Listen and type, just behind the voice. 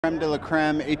Creme de la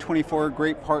creme, A24,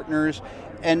 great partners,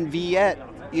 and Viet,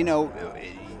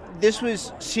 this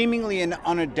was seemingly an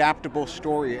unadaptable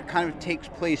story. It kind of takes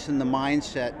place in the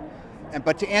mindset.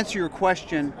 But to answer your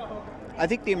question, I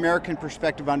think the American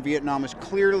perspective on Vietnam is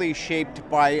clearly shaped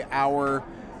by our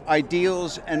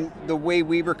ideals and the way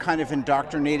we were kind of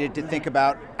indoctrinated to think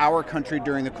about our country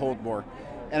during the Cold War.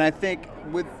 And I think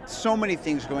with so many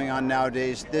things going on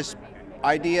nowadays, this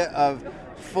idea of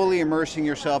fully immersing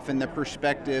yourself in the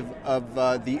perspective of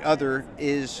the other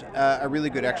is a really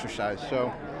good exercise.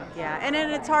 So. Yeah, and at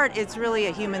its heart, it's really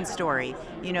a human story.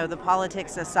 You know, the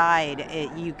politics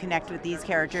aside, you connect with these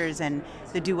characters and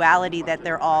the duality that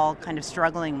they're all kind of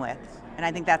struggling with. And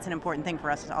I think that's an important thing for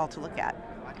us all to look at.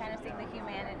 Kind of see the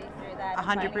humanity through that.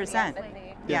 100%.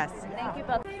 Yes. Thank you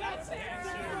both.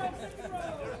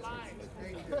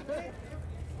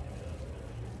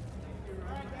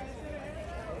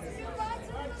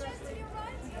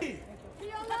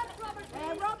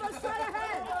 Robert, straight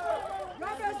ahead!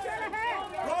 Robert, straight ahead!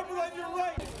 Robert, on your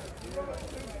right!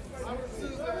 To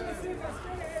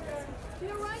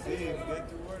your right, Steve, get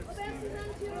to work.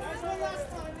 That's one last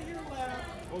time to your left.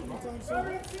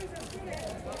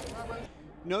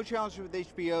 No challenge with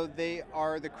HBO. They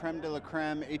are the creme de la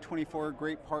creme, A24,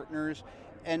 great partners.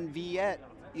 And Viet,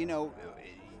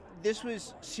 this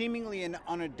was seemingly an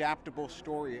unadaptable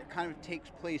story. It kind of takes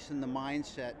place in the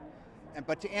mindset.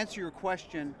 But to answer your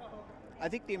question, I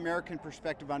think the American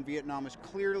perspective on Vietnam is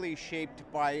clearly shaped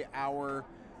by our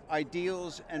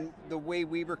ideals and the way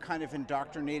we were kind of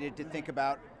indoctrinated to think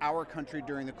about our country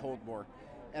during the Cold War.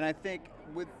 And I think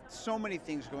with so many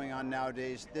things going on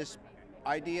nowadays, this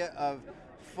idea of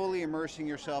fully immersing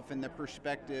yourself in the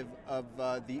perspective of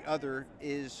the other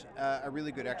is a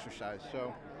really good exercise.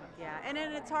 So. Yeah, and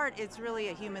at its heart, it's really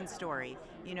a human story.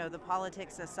 You know, the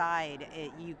politics aside,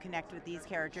 you connect with these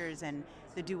characters and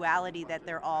the duality that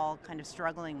they're all kind of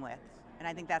struggling with. And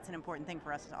I think that's an important thing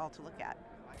for us all to look at.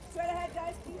 Straight ahead,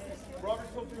 guys, please. Robert,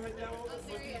 hold your head down.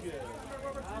 Looking good.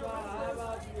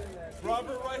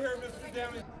 Robert, right here, Mr.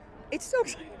 Downey. It's so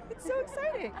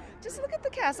exciting. Just look at the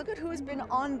cast. Look at who has been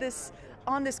on this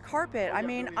carpet. I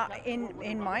mean,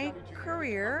 in my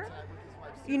career,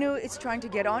 it's trying to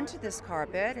get onto this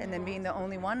carpet and then being the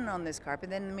only one on this carpet,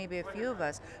 then maybe a few of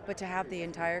us, but to have the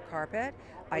entire carpet,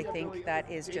 I think that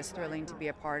is just thrilling to be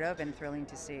a part of and thrilling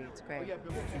to see. It's great.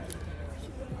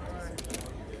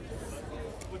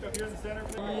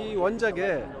 이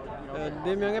원작에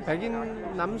 4명의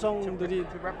백인 남성들이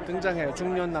등장해요.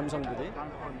 중년 남성들이.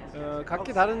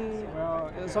 각기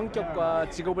다른 성격과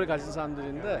직업을 가진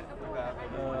사람들인데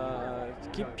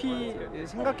깊이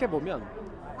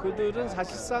생각해보면 그들은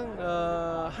사실상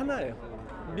하나예요.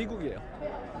 미국이에요.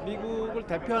 미국을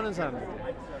대표하는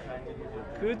사람들이에요.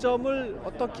 그 점을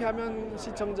어떻게 하면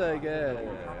시청자에게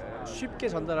쉽게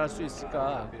전달할 수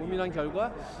있을까 고민한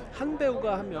결과 한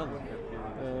배우가 하면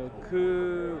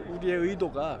그 우리의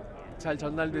의도가 잘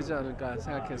전달되지 않을까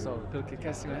생각해서 그렇게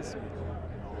캐스팅을 했습니다.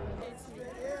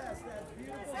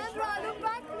 Sandra, look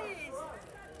back, please.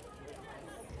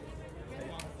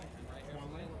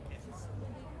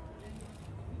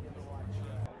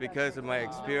 Because of my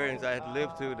experience, I had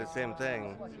lived through the same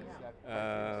thing.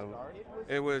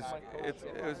 It was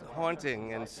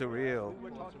haunting and surreal,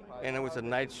 and it was a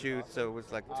night shoot, so it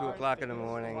was like 2 o'clock in the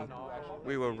morning.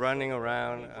 We were running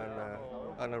around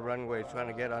on the runway trying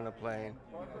to get on a plane.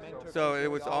 So it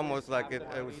was almost like it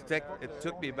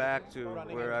took me back to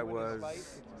where I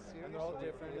was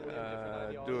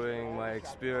during my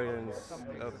experience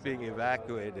of being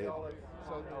evacuated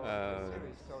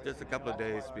just a couple of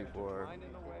days before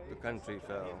the country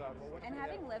fell. And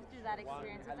having lived through that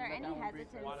experience, was there any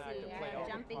hesitancy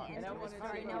jumping into the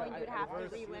story, knowing you'd have to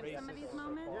relive some of these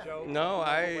moments? No,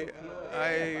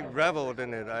 I reveled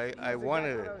in it. I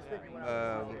wanted it.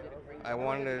 I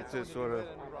wanted it to sort of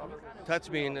touch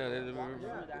me and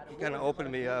kind of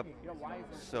open me up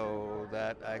so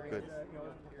that I could,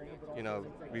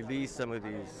 release some of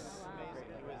these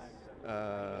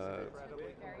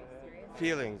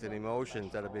feelings and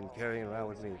emotions that I've been carrying around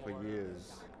with me for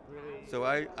years. So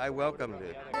I welcomed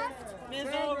it. Ms.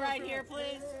 O, right here,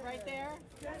 please. Right there.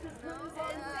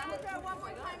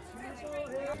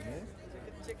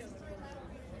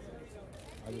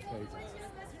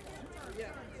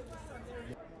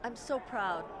 I'm so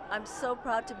proud. I'm so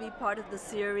proud to be part of the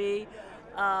series.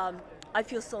 I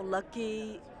feel so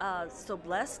lucky, so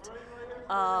blessed.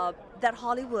 That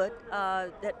Hollywood,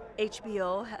 that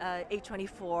HBO,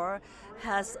 A24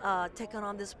 has taken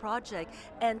on this project,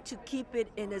 and to keep it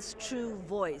in its true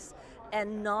voice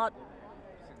and not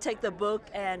take the book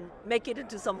and make it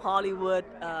into some Hollywood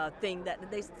thing, that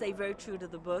they stay very true to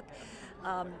the book.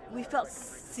 We felt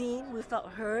seen, we felt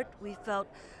heard, we felt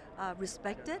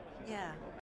respected. Yeah.